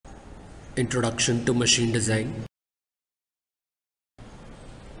Introduction to Machine Design.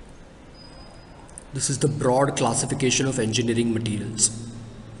 This is the broad classification of engineering materials.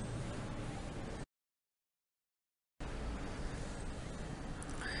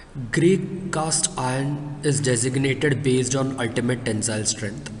 Grey cast iron is designated based on ultimate tensile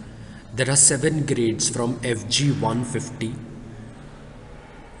strength. There are 7 grades from FG 150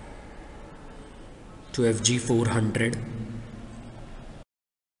 to FG 400.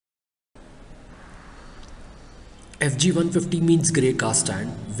 FG 150 means grey cast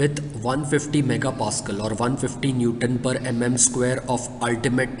iron with 150 megapascal or 150 Newton per mm square of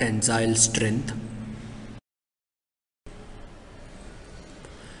ultimate tensile strength.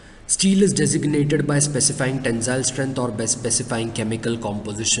 Steel is designated by specifying tensile strength or by specifying chemical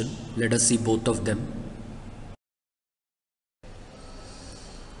composition. Let us see both of them.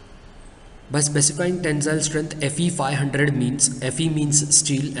 By specifying tensile strength, Fe 500 means Fe means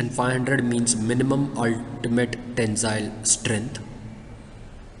steel and 500 means minimum ultimate tensile strength.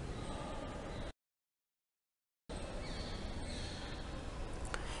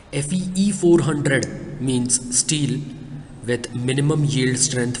 Fe 400 means steel with minimum yield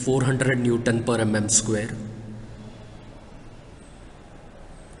strength 400 Newton per mm square.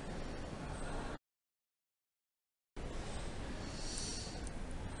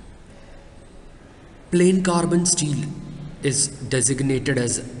 Plain carbon steel is designated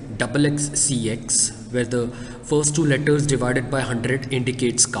as XXCX, where the first two letters divided by 100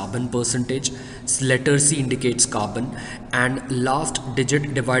 indicates carbon percentage, letter C indicates carbon, and last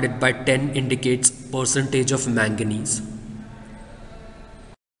digit divided by 10 indicates percentage of manganese.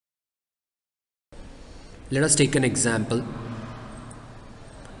 Let us take an example.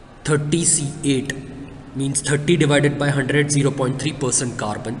 30C8 means 30 divided by 100, 0.3%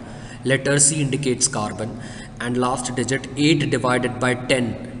 carbon. Letter C indicates carbon, and last digit 8 divided by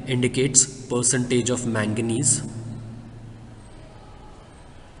 10 indicates percentage of manganese.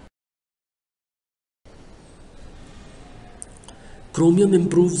 Chromium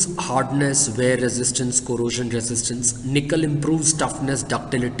improves hardness, wear resistance, corrosion resistance. Nickel improves toughness,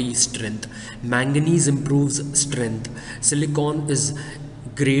 ductility, strength. Manganese improves strength. Silicon is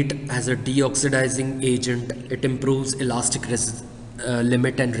great as a deoxidizing agent. It improves elastic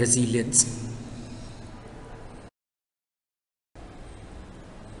limit and resilience.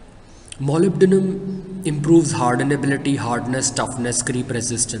 Molybdenum improves hardenability, hardness, toughness, creep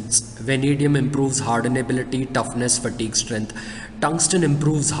resistance. Vanadium improves hardenability, toughness, fatigue strength. Tungsten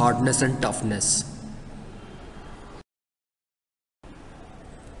improves hardness and toughness.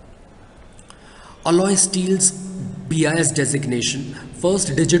 Alloy steel's B.I.S designation,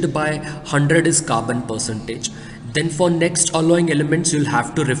 first digit by 100 is carbon percentage. Then for next alloying elements you'll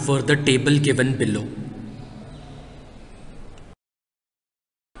have to refer the table given below.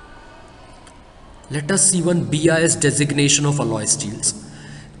 Let us see one B.I.S designation of alloy steels.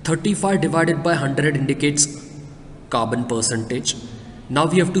 35 divided by 100 indicates carbon percentage. Now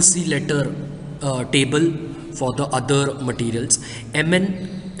we have to see letter table for the other materials.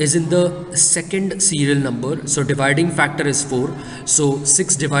 Mn is in the second serial number, so dividing factor is 4, so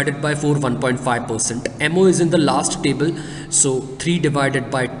 6 divided by 4, 1.5%. Mo is in the last table, so 3 divided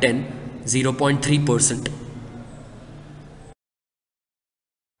by 10, 0.3%.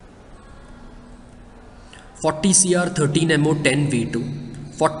 Forty Cr 13 Mo 10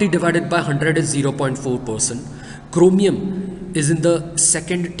 V2. 40 divided by 100 is 0.4%. Chromium is in the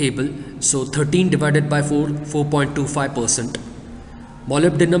second table, so 13 divided by 4, 4.25%.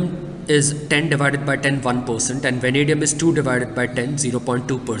 Molybdenum is 10 divided by 10, 1%, and vanadium is 2 divided by 10,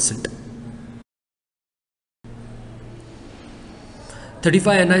 0.2%.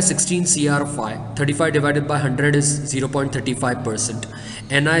 35 Ni 16 Cr5. 35 divided by 100 is 0.35%.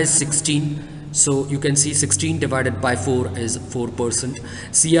 Ni is 16, so you can see 16 divided by 4 is 4%.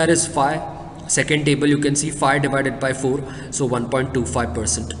 Cr is 5. Second table you can see 5 divided by 4, so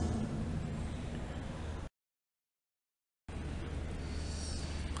 1.25%.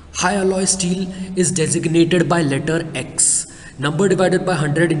 High alloy steel is designated by letter X. Number divided by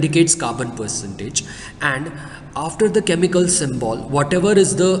 100 indicates carbon percentage, and after the chemical symbol, whatever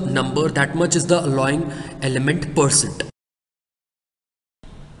is the number, that much is the alloying element percent.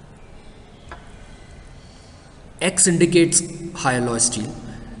 X indicates high alloy steel.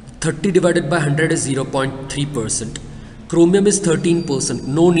 30 divided by 100 is 0.3%. Chromium is 13%,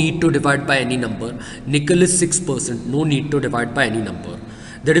 no need to divide by any number. Nickel is 6%, no need to divide by any number.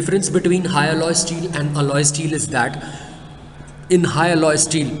 The difference between high alloy steel and alloy steel is that in high alloy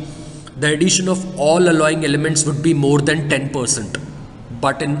steel, the addition of all alloying elements would be more than 10%.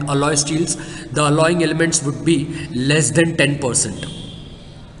 But in alloy steels, the alloying elements would be less than 10%.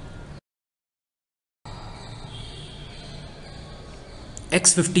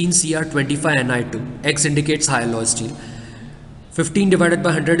 X15 Cr25 Ni2. X indicates high alloy steel. 15 divided by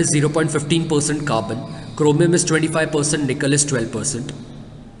 100 is 0.15% carbon. Chromium is 25%, nickel is 12%.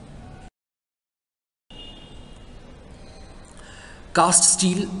 Cast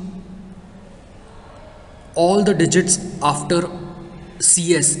steel, all the digits after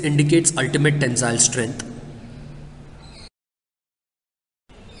CS indicates ultimate tensile strength.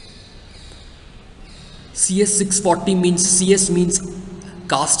 CS 640 means, CS means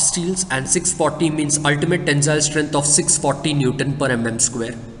cast steels, and 640 means ultimate tensile strength of 640 Newton per mm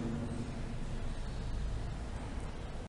square.